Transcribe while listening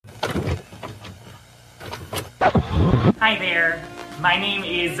Hi there. My name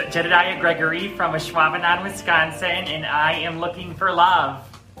is Jedediah Gregory from Mascoutah, Wisconsin, and I am looking for love.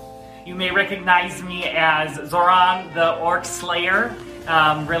 You may recognize me as Zorong, the Orc Slayer,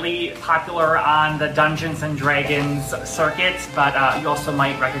 really popular on the Dungeons and Dragons circuit, but you also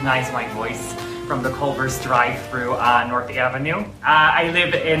might recognize my voice from the Culver's drive-thru on North Avenue. I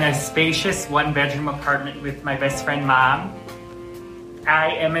live in a spacious one-bedroom apartment with my best friend Mom. I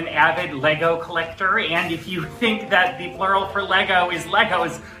am an avid Lego collector, and if you think that the plural for Lego is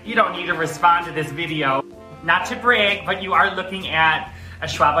Legos, you don't need to respond to this video. Not to brag, but you are looking at a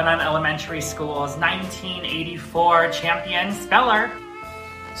Schwabenon Elementary School's 1984 champion speller.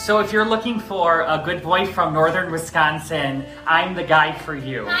 So if you're looking for a good boy from northern Wisconsin, I'm the guy for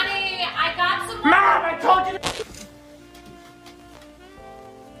you. Honey, I got some... Mom, I told you to...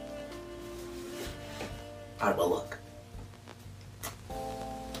 Alright, well look.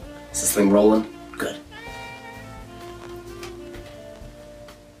 Is this thing rolling? Good.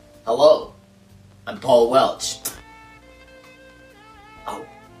 Hello, I'm Paul Welch. Oh.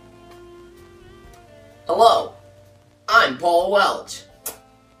 Hello, I'm Paul Welch.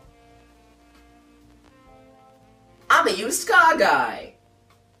 I'm a used car guy.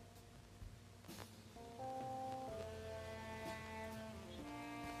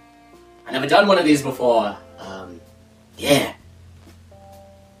 I never done one of these before. Yeah.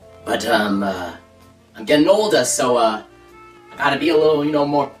 But, I'm getting older, so, I gotta be a little,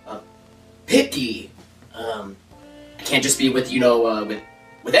 more, picky. I can't just be with,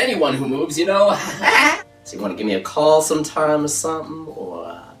 with anyone who moves, So you wanna give me a call sometime or something,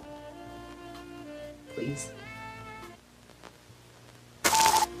 or, please?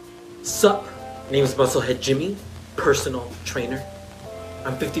 Sup? Name's Musclehead Jimmy, personal trainer.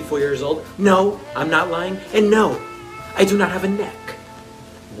 I'm 54 years old. No, I'm not lying. And no, I do not have a neck.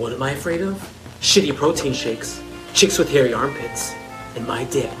 What am I afraid of? Shitty protein shakes, chicks with hairy armpits, and my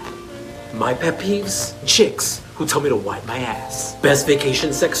dad. My pet peeves? Chicks who tell me to wipe my ass. Best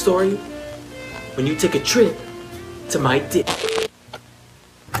vacation sex story? When you take a trip to my dick.